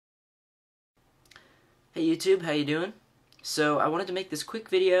Hey YouTube, how you doing? So I wanted to make this quick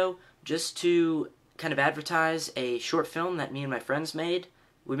video just to kind of advertise a short film that me and my friends made.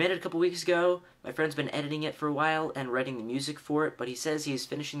 We made it a couple weeks ago. My friend's been editing it for a while and writing the music for it, but he says he's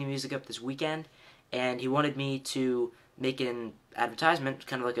finishing the music up this weekend, and he wanted me to make an advertisement,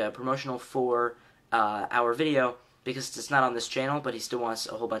 kind of like a promotional for our video, because it's not on this channel, but he still wants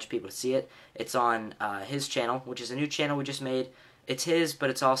a whole bunch of people to see it. It's on his channel, which is a new channel we just made. It's his, but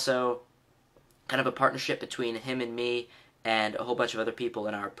it's also kind of a partnership between him and me and a whole bunch of other people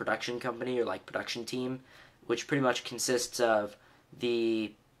in our production company, or like production team, which pretty much consists of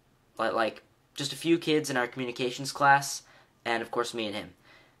the like just a few kids in our communications class, and of course me and him.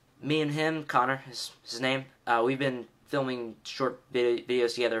 Me and him, Connor is his name, we've been filming short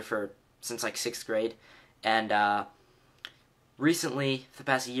videos together since like 6th grade, and recently, for the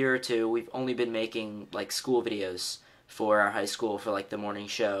past year or two, we've only been making like school videos for our high school for like the morning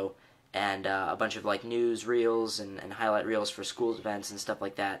show, and a bunch of like news reels and highlight reels for school events and stuff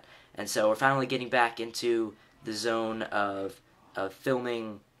like that. And so we're finally getting back into the zone of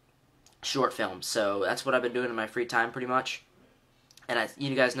filming short films. So that's what I've been doing in my free time pretty much. And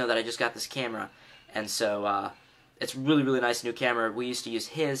you guys know that I just got this camera, and so it's really nice new camera. We used to use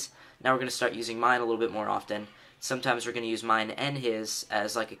his, now we're going to start using mine a little bit more often. Sometimes we're going to use mine and his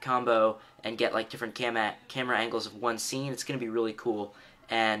as like a combo and get like different camera angles of one scene. It's going to be really cool.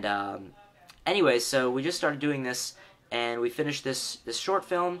 And anyways, so we just started doing this, and we finished this short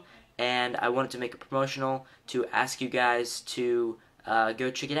film, and I wanted to make a promotional to ask you guys to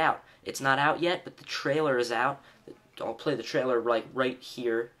go check it out. It's not out yet, but the trailer is out. I'll play the trailer like right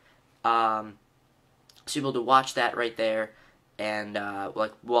here, so you'll be able to watch that right there, and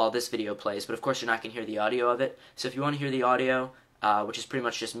like while this video plays. But of course, you're not gonna hear the audio of it. So if you want to hear the audio, which is pretty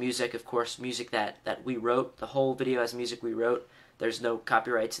much just music, of course, music that we wrote. The whole video has music we wrote. There's no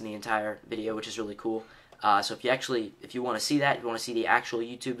copyrights in the entire video, which is really cool. So if you want to see that, if you want to see the actual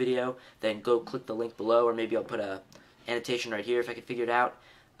YouTube video, then go click the link below, or maybe I'll put a annotation right here if I can figure it out.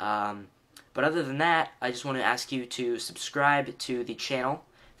 But other than that, I just want to ask you to subscribe to the channel.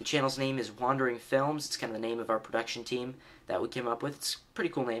 The channel's name is Wandering Films. It's kind of the name of our production team that we came up with. It's a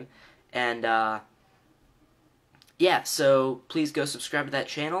pretty cool name. And yeah, so please go subscribe to that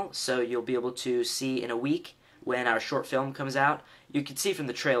channel so you'll be able to see in a week when our short film comes out. You can see from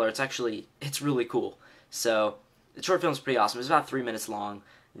the trailer, it's really cool. So the short film's pretty awesome. It's about 3 minutes long.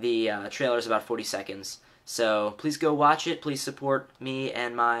 The trailer's about 40 seconds. So please go watch it. Please support me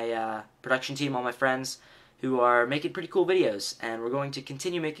and my production team, all my friends, who are making pretty cool videos. And we're going to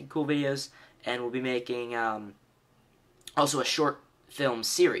continue making cool videos, and we'll be making also a short film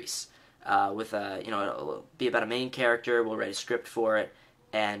series with it'll be about a main character. We'll write a script for it,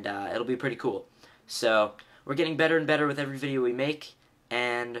 and it'll be pretty cool. So we're getting better and better with every video we make,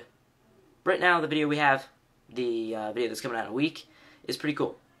 and right now the video we have, the video that's coming out in a week, is pretty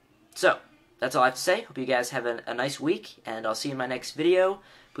cool. So that's all I have to say. Hope you guys have a nice week, and I'll see you in my next video.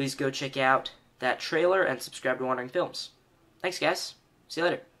 Please go check out that trailer and subscribe to Wandering Films. Thanks, guys. See you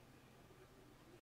later.